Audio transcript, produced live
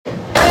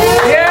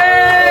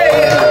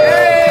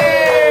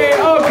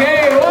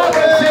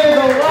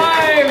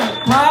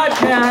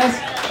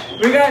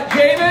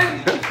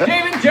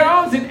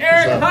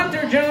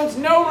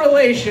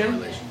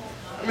relation.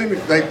 Maybe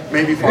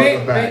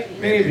farther back.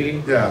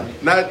 Maybe. Yeah.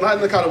 Not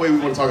in the kind of way we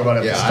want to talk about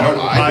it at the start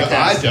of the podcast.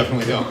 I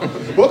definitely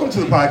don't. Welcome to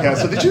the podcast.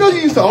 So did you know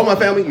you used to own my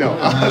family? No.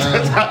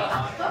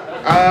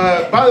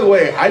 By the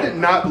way, I did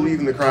not believe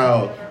in the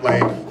crowd,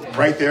 like,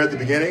 right there at the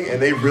beginning,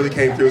 and they really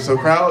came through. So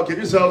crowd, give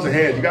yourselves a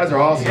hand. You guys are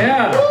awesome.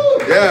 Yeah.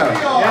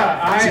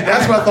 Yeah.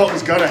 That's what I thought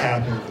was going to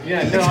happen.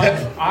 Yeah, no,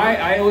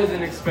 I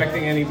wasn't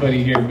expecting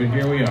anybody here, but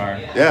here we are.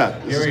 Yeah,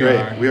 this is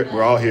great.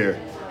 We're all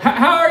here.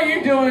 How are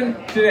you doing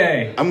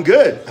today? I'm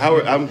good. How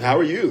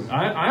are you?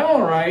 I'm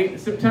all right.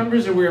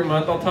 September's a weird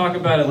month. I'll talk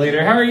about it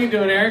later. How are you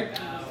doing, Eric?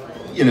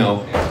 You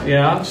know.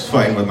 Yeah? Just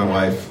fighting with my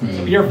wife.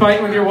 You're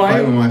fighting with your wife?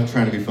 Fighting with my wife,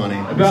 trying to be funny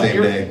on the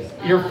same day.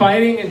 You're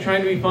fighting and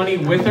trying to be funny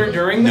with her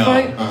during the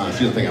fight? No, she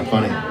doesn't think I'm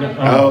funny.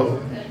 No,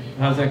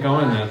 how's that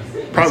going then?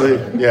 Probably,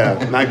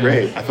 yeah, not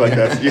great. I feel like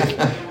that's...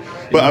 Yeah.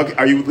 But okay,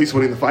 are you at least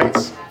winning the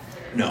fights?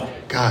 No.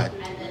 God.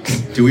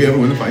 Do we ever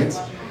win the fights?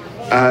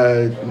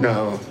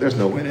 No, there's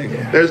no winning.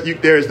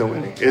 There is no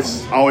winning.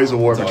 It's always a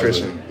war of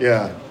attrition.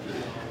 Yeah.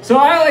 So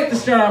I like to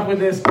start off with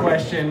this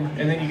question,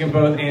 and then you can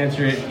both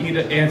answer it. You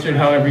answer it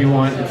however you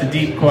want. It's a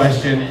deep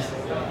question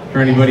for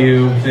anybody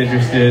who's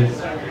interested.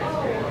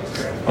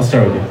 I'll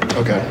start with you.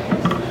 Okay.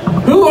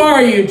 Who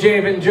are you,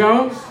 Jayvon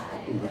Jones?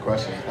 Good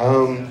question.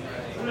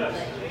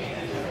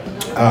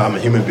 I'm a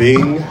human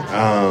being.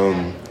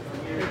 I'm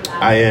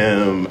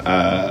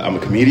a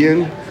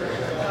comedian.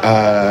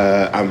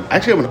 I'm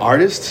an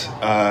artist.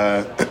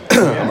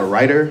 I'm a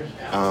writer.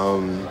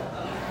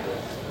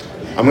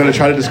 I'm going to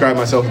try to describe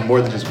myself in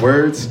more than just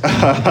words.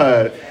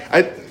 I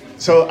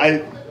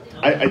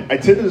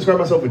tend to describe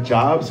myself with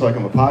jobs. So, like,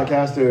 I'm a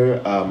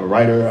podcaster, I'm a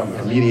writer, I'm a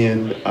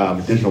comedian, I'm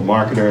a digital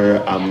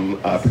marketer, I'm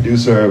a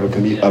producer of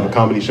a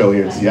comedy show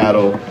here in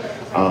Seattle.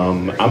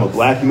 I'm a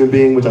black human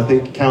being, which I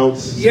think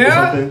counts.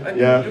 Yeah?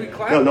 Yeah.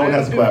 No one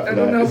has to clap for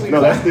that.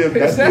 No, that's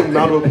the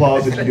amount of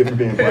applause that you get for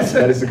being black.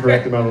 That is the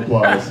correct amount of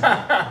applause.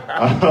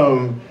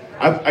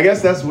 I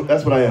guess that's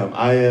what I am.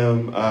 I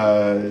am.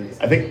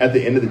 I think at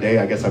the end of the day,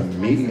 I guess I'm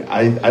me.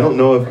 I don't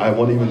know if I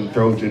want to even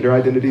throw gender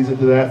identities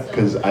into that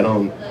because I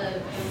don't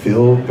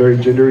feel very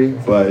gendery.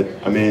 But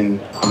I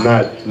mean, I'm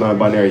not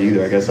non-binary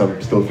either. I guess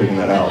I'm still figuring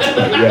that out.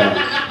 But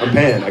yeah, I'm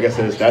pan. I guess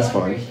that's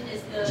fun.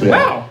 So, yeah.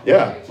 Wow.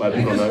 Yeah. A lot of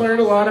people I just learned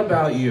a lot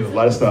about you. A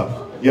lot of stuff.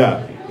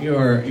 Yeah.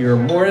 You're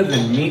more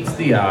than meets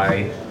the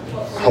eye.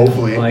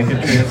 Hopefully. Like a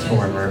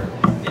transformer.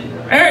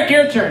 Eric,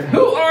 your turn.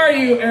 Who are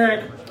you,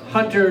 Eric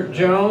Hunter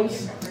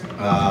Jones?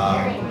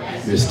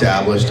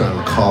 Established, I'm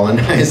a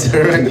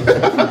colonizer.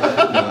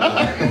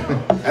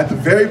 At the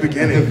very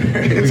beginning.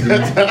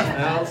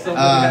 Well,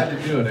 somebody had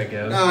to do it, I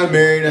guess. I'm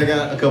married, I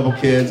got a couple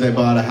kids, I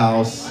bought a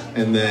house,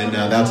 and then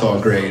that's all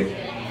great.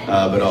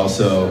 But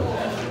also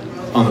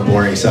on the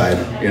boring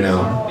side, you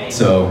know.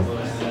 So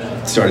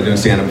started doing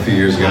stand-up a few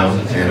years ago,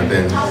 and I've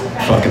been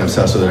fucking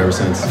obsessed with it ever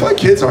since. I feel like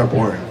kids aren't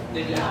boring.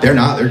 They're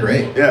not. They're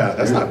great. Yeah,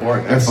 that's not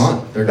boring. They're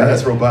fun. They're great.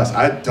 That's robust.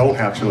 I don't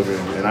have children,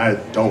 and I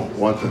don't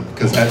want them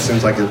because that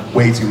seems like it's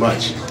way too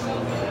much.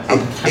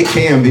 It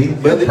can be,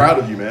 but I'm proud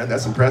of you, man.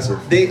 That's impressive.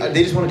 They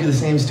just want to do the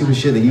same stupid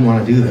shit that you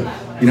want to do them.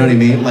 You know what I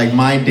mean? Like,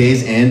 my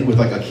days end with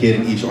like a kid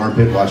in each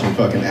armpit watching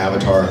fucking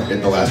Avatar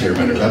in The Last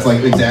Airbender. That's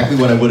like exactly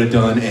what I would have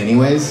done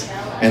anyways,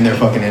 and they're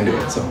fucking into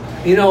it. So.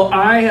 You know,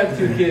 I have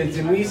two kids,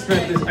 and I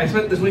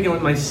spent this weekend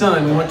with my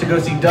son. We went to go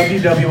see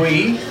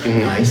WWE,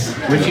 Nice,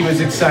 which he was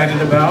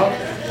excited about.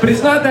 But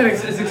it's not that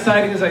as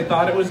exciting as I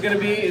thought it was going to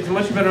be. It's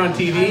much better on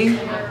TV.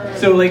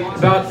 So, like,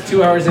 about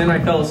 2 hours in, I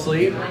fell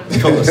asleep.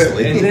 Fell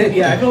asleep? And then,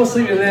 yeah, I fell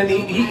asleep, and then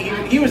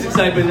he was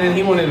excited, but then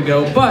he wanted to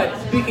go. But,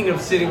 speaking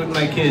of sitting with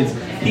my kids,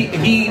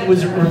 he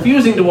was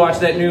refusing to watch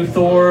that new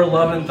Thor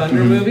Love and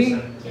Thunder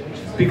movie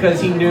because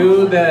he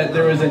knew that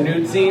there was a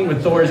nude scene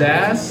with Thor's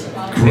ass.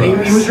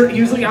 And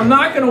he was like, I'm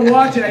not going to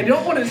watch it. I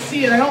don't want to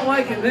see it. I don't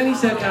like it. And then he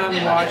sat down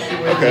and watched it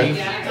with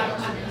me.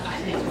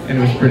 And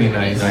it was pretty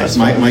nice.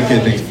 My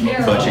kid thinks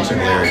butt cheeks are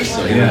hilarious,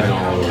 so he doesn't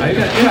all over.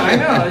 I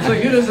know. It's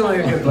like, who doesn't like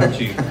a good butt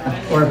cheek?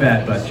 Or a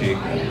bad butt cheek.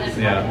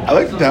 Yeah. I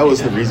like that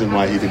was the reason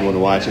why he didn't want to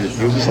watch it.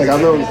 He was just like, I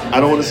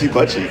don't want to see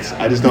butt cheeks.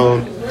 I just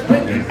don't.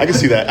 I can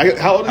see that.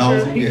 How old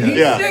is he? He's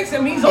 6. I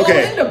mean, he's all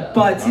into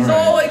butts. He's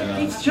all like,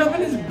 he's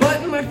shoving his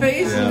butt in my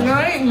face at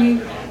night,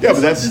 and but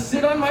that's just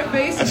sit on my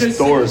face. That's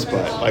Thor's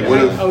butt. Like,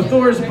 what if? Oh,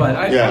 Thor's butt.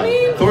 I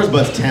mean, Thor's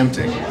butt's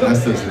tempting.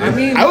 That's the thing. I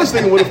mean, I was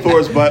thinking, what if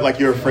Thor's butt, like,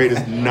 you're afraid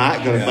is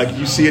not gonna, like,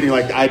 you see it and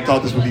you're like, I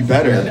thought this would be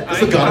better. It's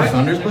the God of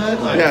Thunder's butt.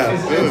 Like,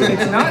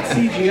 it's not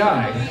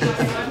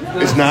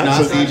CGI. It's not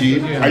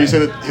CG. Are you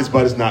saying that his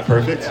butt is not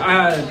perfect?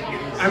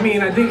 I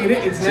mean, I think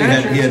it's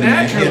natural. He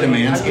had a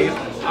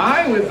manscape.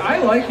 I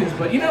like his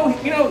butt. You know,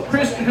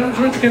 Chris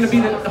Hemsworth's going to be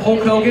the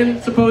Hulk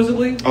Hogan,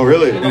 supposedly. Oh,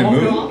 really? In the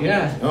movie?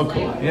 Yeah. Oh,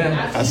 cool.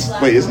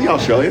 Yeah. Wait, isn't he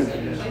Australian?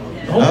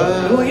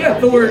 Well, yeah,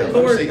 Thor.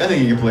 I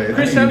think you can play it.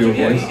 Chris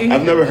Hemsworth.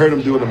 I've never heard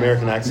him do an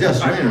American accent. Yeah,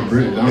 Australian or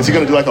British. Is he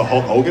going to do like a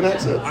Hulk Hogan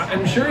accent?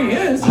 I'm sure he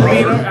is.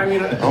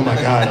 Oh my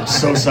God, I'm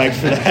so psyched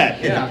for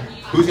that. Yeah.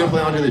 Who's gonna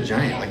play Andre the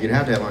Giant? Like, you'd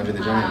have to have Andre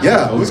the Giant.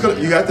 Yeah, who's gonna?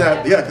 You got to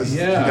have, because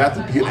you have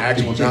to be an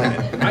actual giant.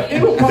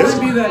 It'll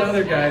probably be that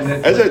other guy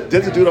that.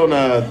 There's a dude on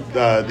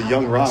the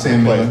Young Rock.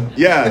 Sam Miller.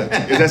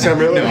 Yeah, is that Sam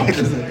Miller? No.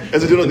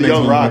 There's a dude on the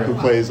Young Rock who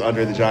plays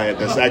Andre the Giant.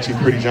 That's actually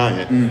pretty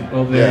giant.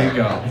 Well, there you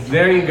go.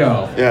 There you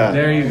go. Yeah,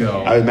 there you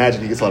go. I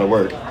imagine he gets a lot of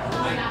work.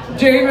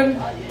 Jayvon,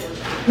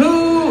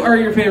 who are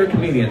your favorite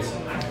comedians?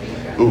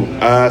 Ooh,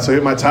 so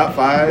here's my top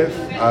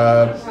 5.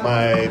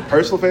 My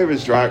personal favorite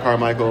is Dwight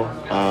Carmichael.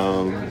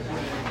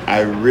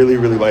 I really,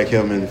 really like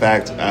him. In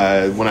fact,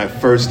 when I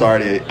first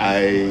started,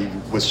 I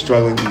was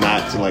struggling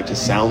not to like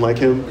just sound like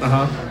him.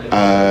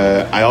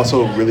 I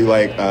also really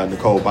like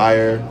Nicole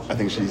Byer. I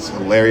think she's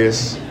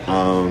hilarious.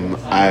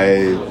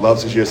 I love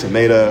Sajir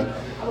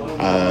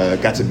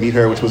Sameda. Got to meet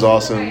her, which was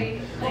awesome.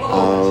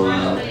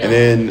 And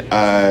then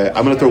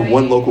I'm going to throw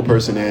one local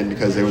person in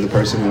because they were the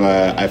person who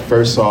I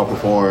first saw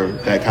perform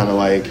that kind of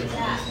like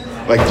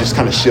just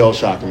kind of shell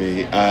shocked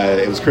me.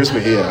 It was Chris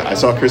Mejia. I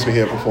saw Chris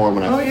Mejia perform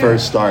when I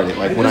first started.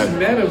 Like I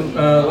met him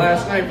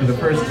last night for the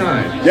first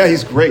time. Yeah,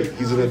 he's great.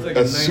 He's a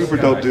nice super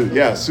guy. dope dude.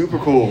 Yeah, super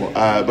cool.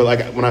 But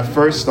like when I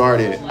first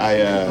started,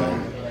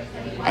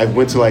 I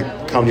went to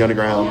like Comedy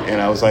Underground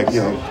and I was like,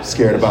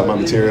 scared about my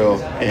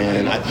material,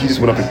 and he just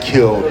went up and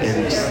killed,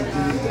 and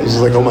it was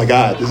just like, oh my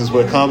God, this is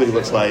what comedy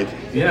looks like.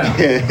 Yeah.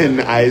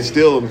 And I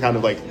still am kind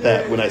of like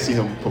that when I see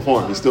him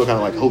perform. He's still kind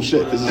of like, oh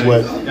shit, this is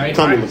what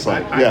comedy looks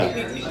like.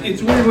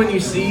 It's weird when you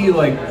see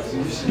like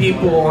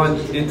people on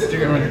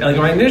Instagram. Like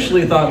I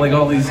initially thought like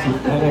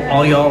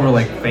all y'all were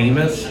like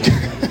famous.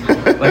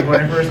 Like when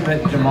I first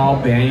met Jamal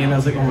Banyan, I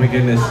was like, oh my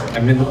goodness,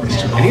 I'm in the,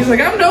 and he's like,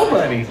 I'm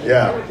nobody.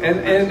 Yeah.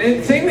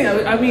 And same thing.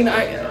 I mean,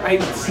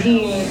 I'd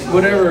seen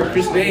whatever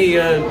Chris May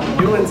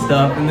doing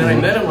stuff, and then I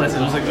met him last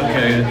night. I was like,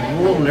 okay, I'm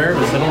a little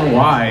nervous. I don't know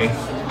why,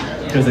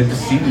 because I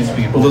just see these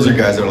people. Well, those are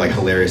guys that are like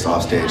hilarious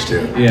off stage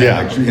too.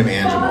 Yeah. Like him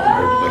and Jamal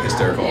are like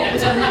hysterical all the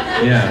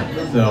time.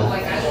 Yeah. So.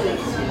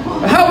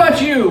 How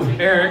about you,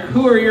 Eric?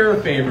 Who are your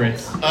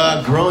favorites?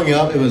 Growing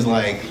up, it was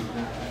like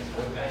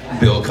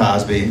Bill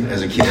Cosby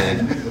as a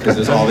kid, because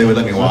that's all they would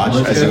let me watch.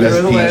 Because it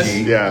was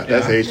PG. Yeah,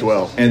 that's aged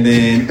well. And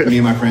then me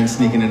and my friends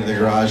sneaking into the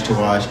garage to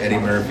watch Eddie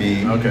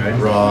Murphy,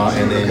 Raw,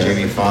 and then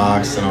Jamie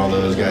Foxx and all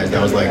those guys.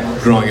 That was like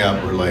growing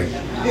up. We're like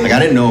I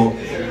didn't know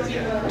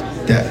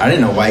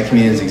white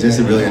comedians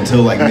existed really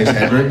until like Mitch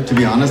Hedberg. To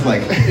be honest,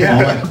 like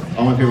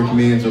all my favorite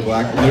comedians are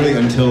black. Literally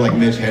until like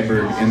Mitch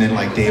Hedberg, and then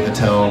like Dave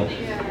Attell.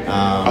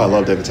 I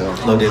love Dave Attell.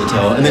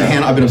 And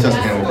then I've been obsessed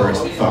with Hannibal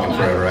Buress fucking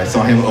forever. I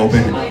saw him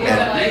open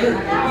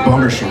at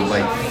Bumbershoot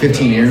like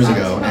 15 years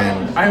ago,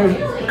 and I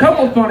have a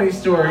couple funny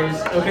stories.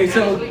 Okay,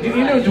 so do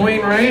you know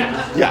Dwayne Wright?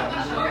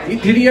 Yeah.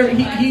 Did he ever?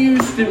 He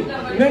used to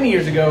many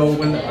years ago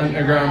when the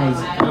Underground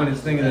was doing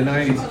its thing in the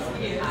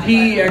 '90s.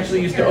 He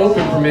actually used to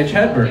open for Mitch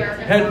Hedberg,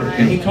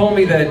 and he told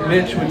me that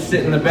Mitch would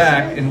sit in the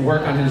back and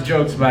work on his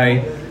jokes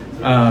by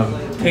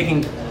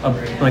taking a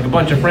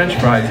bunch of French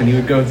fries, and he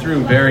would go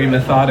through very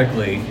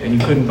methodically, and you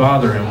couldn't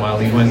bother him while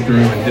he went through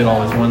and did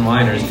all his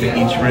one-liners to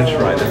each French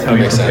fry. That's how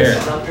he prepared.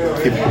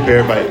 He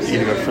prepared by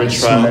eating a French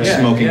fry,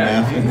 smoking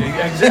meth,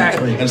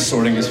 exactly, and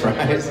sorting his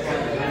fries.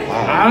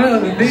 Wow. I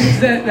don't know the things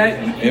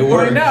that you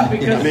find out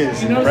because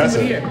it's you know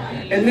impressive. here.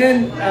 And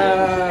then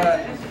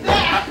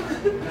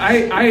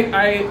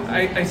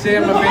I say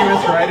I'm a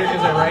famous writer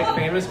because I write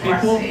famous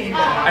people.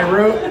 I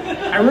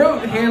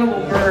wrote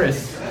Hannibal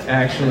Buress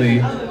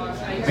actually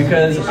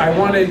because I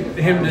wanted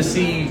him to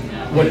see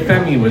what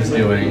Femi was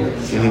doing.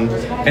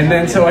 And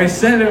then so I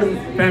sent him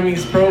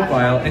Femi's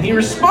profile and he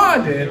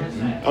responded.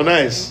 Oh,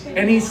 nice.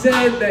 And he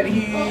said that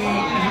he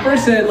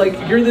first said, like,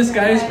 you're this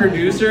guy's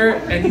producer,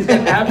 and he's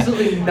got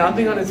absolutely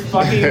nothing on his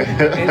fucking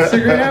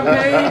Instagram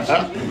page.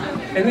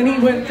 And then he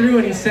went through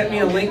and he sent me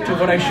a link to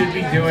what I should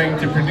be doing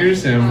to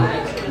produce him.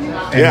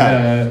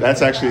 And,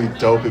 that's actually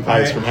dope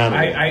advice from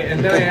Hannibal.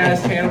 And then I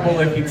asked Hannibal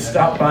if he'd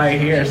stop by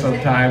here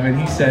sometime, and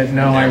he said,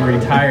 no, I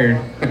retired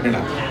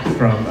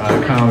from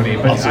comedy.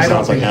 But Also I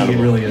don't sounds like think he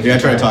Hannibal. really is. Yeah, I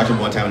tried to talk to him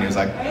one time and he was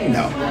like,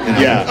 no. And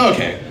I was like,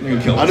 okay, you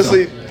can kill him.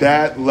 Honestly,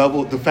 that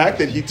level, the fact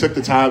that he took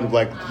the time to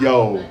like,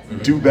 yo,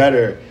 do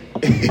better,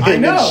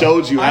 and then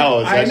showed you how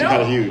is actually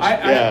kind of huge.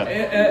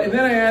 And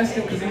then I asked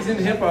him, because he's in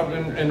hip hop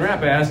and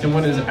rap, I asked him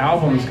when his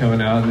album's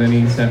coming out, and then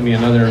he sent me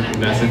another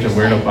message of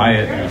where to buy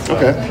it and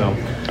stuff. Okay. So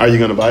Are you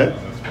gonna buy it?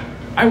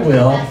 I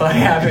will, but I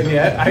haven't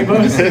yet. I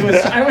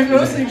was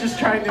mostly just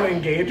trying to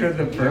engage with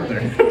him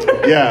further.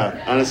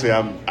 Yeah, honestly,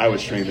 I would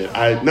stream it.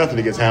 Nothing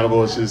against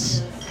Hannibal. It's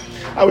just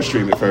I would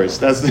stream it first.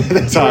 That's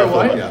how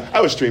I feel. Yeah.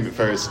 I would stream it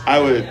first. I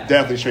would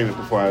definitely stream it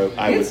before I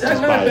would It's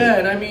just not buy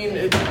bad. it. I mean,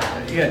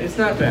 it's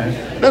not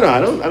bad. No,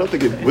 I don't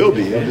think it will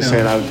be. I'm just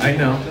saying I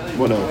know.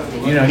 want to.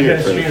 You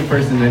gotta stream it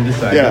first and then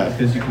decide. Yeah.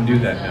 Because you can do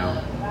that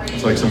now.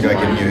 It's like some guy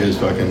giving you his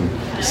fucking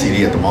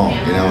CD at the mall,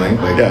 you know?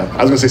 Like Yeah,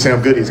 I was gonna say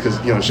Sam Goodies because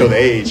show the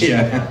age.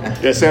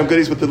 Yeah. Sam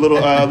Goodies with the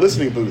little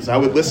listening booths. I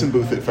would listen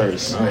booth it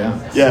first. Oh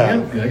yeah. Yeah.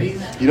 Sam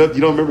Goodies? You don't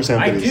remember Sam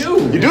I Goodies?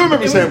 do. You do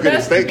remember Sam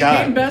Goodies? Thank It God.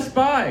 became Best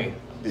Buy.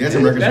 He had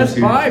some records Best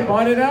from Buy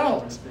bought it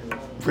out.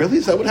 Really?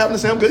 Is that what happened to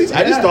Sam Goodies?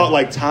 I just Yeah. thought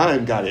like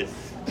Time got it.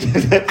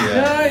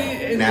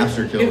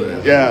 Napster killed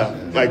it. Yeah,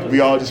 like we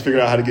all just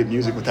figured out how to get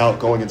music without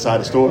going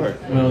inside a store.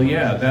 Well,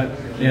 yeah, that,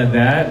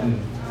 and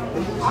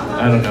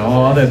I don't know,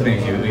 all other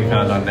things we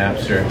found on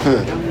Napster.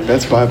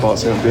 That's Fireball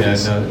Sam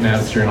business. Yeah, no,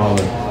 Napster and all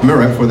the. I remember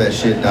right before that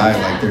shit died,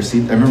 like I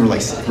remember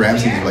like rap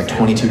CDs were like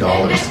 $22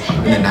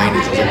 in the 90s.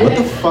 I was like, what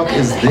the fuck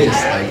is this?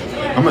 Like,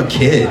 I'm a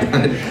kid.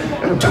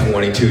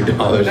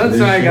 $22. That's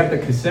why I got the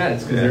cassettes,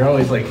 because they're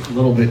always like a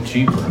little bit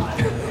cheaper.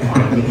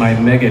 My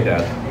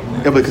Megadeth.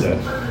 Yeah, but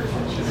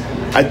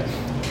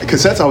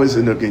cassettes always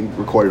end up getting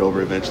recorded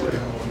over eventually.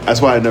 That's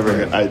why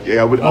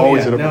I would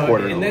always end up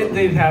recording. And then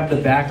they'd have the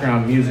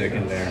background music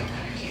in there.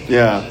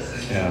 Yeah.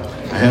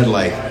 I had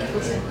like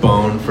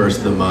Bone First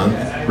of the Month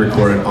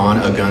recorded on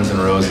a Guns N'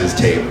 Roses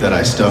tape that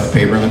I stuffed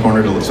paper in the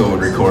corner so it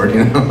would record,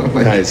 you know?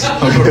 Like, nice.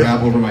 I'll go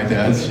rap over my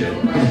dad's shit.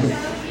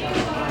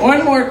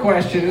 One more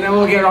question, and then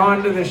we'll get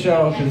on to the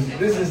show, because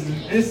this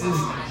is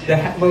the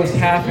most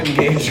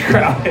half-engaged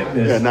crowd in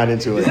this. Yeah, not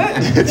into it.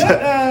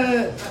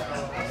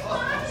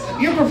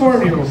 You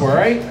performed here before,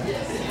 right?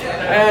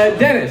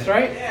 Dennis,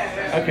 right?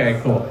 Okay,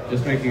 cool.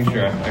 Just making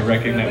sure I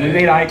recognize. We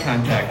made eye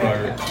contact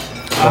already.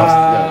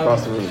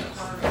 Across the room.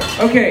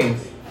 Okay.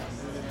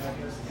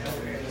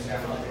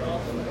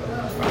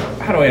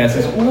 How do I ask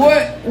this?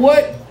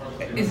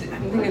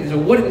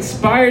 What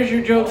inspires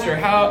your jokes, or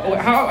how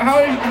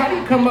do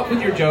you come up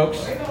with your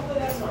jokes?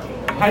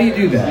 How do you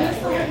do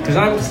that? Because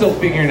I'm still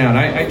figuring out.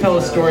 I tell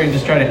a story and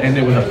just try to end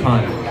it with a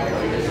pun.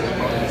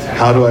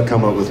 How do I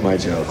come up with my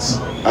jokes?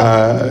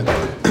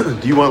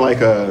 Do you want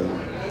like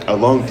a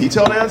long,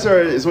 detailed answer?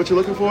 Is what you're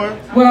looking for?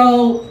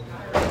 Well,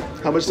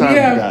 how much time we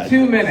you have got?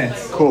 2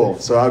 minutes. Cool.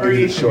 So I'll give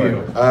you the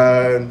short.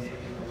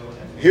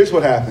 Here's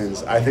what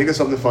happens. I think of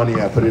something funny,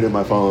 I put it in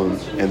my phone,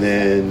 and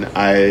then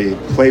I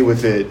play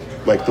with it,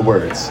 like the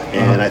words,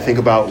 and I think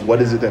about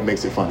what is it that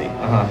makes it funny.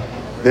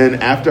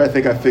 Then after I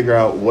think I figure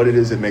out what it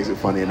is that makes it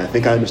funny, and I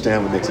think I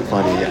understand what makes it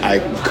funny, I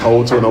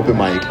go to an open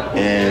mic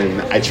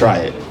and I try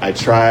it. I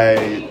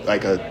try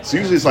so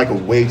usually it's like a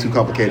way too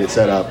complicated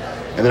setup,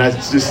 and then I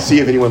just see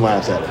if anyone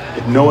laughs at it.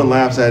 If no one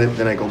laughs at it,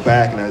 then I go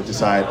back and I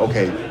decide,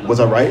 okay, was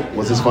I right?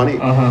 Was this funny?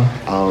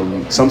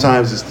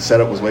 Sometimes the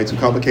setup was way too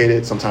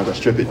complicated. Sometimes I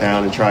strip it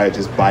down and try it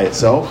just by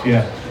itself.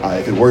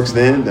 If it works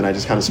then I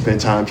just kind of spend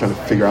time trying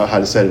to figure out how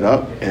to set it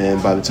up.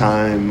 And by the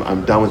time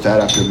I'm done with that,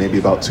 after maybe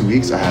about 2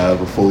 weeks, I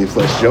have a fully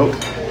fleshed joke.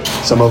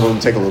 Some of them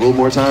take a little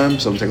more time,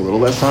 some take a little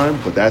less time,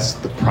 but that's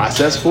the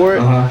process for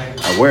it.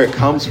 Where it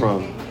comes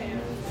from,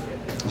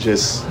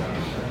 just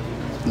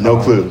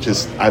no clue.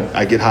 Just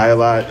I get high a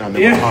lot, and I'm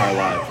in my car a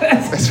lot.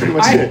 That's pretty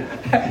much it.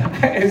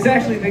 I was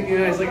actually thinking,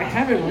 I was like, I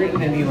haven't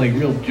written any like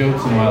real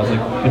jokes in a while. I was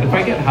like, but if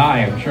I get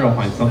high, I'm sure I'll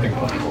find something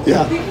funny.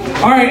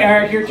 Yeah. All right,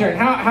 Eric, your turn.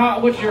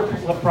 What's your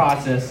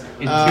process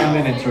in 2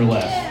 minutes or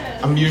less?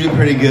 I'm usually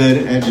pretty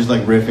good at just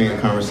like riffing in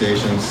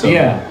conversations. So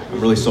I'm a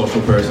really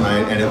social person. I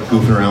end up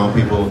goofing around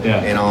with people,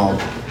 and I'll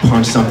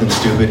punch something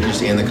stupid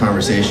just in the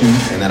conversation,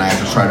 and then I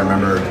have to try to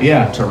remember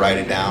to write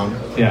it down.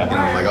 You know,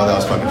 I'm like, oh, that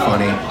was fucking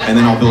funny, and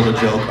then I'll build a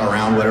joke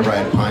around whatever I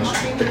had punched.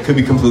 It could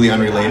be completely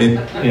unrelated,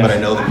 but I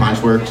know the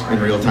punch worked in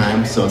real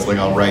time, so it's like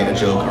I'll write a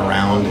joke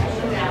around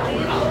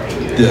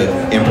the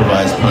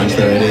improvised punch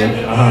that I did,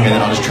 and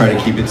then I'll just try to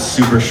keep it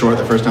super short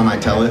the first time I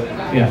tell it.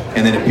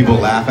 And then if people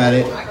laugh at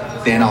it,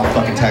 then I'll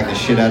fucking tag the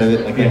shit out of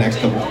it, like the next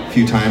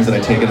few times that I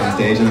take it on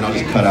stage, and then I'll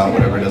just cut out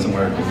whatever doesn't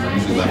work, and I'm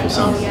usually left with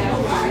something.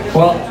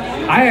 Well,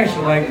 I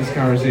actually like this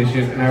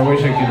conversation, and I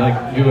wish I could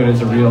like do it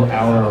as a real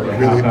hour or a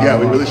half hour. Yeah,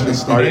 we really should have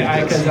started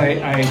this. Because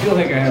I feel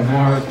like I have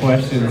more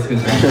questions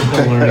because I'm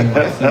still learning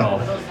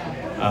myself.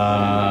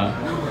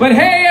 But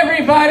hey,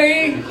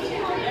 everybody!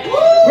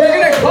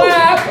 We're gonna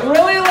clap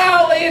really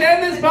loudly and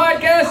end this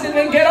podcast, and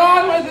then get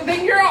on with the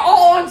thing. You're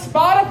all on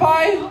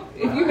Spotify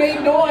if you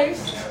made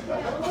noise.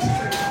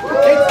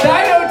 It's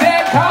Dino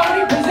Dad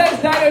Comedy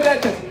presents Dino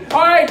Dad.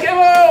 All right, give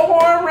a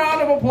warm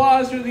round of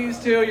applause for these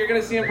two. You're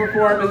going to see them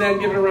perform, and then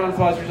give it a round of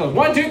applause for yourselves.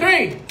 1, 2, 3.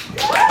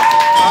 All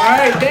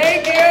right,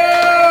 thank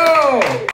you.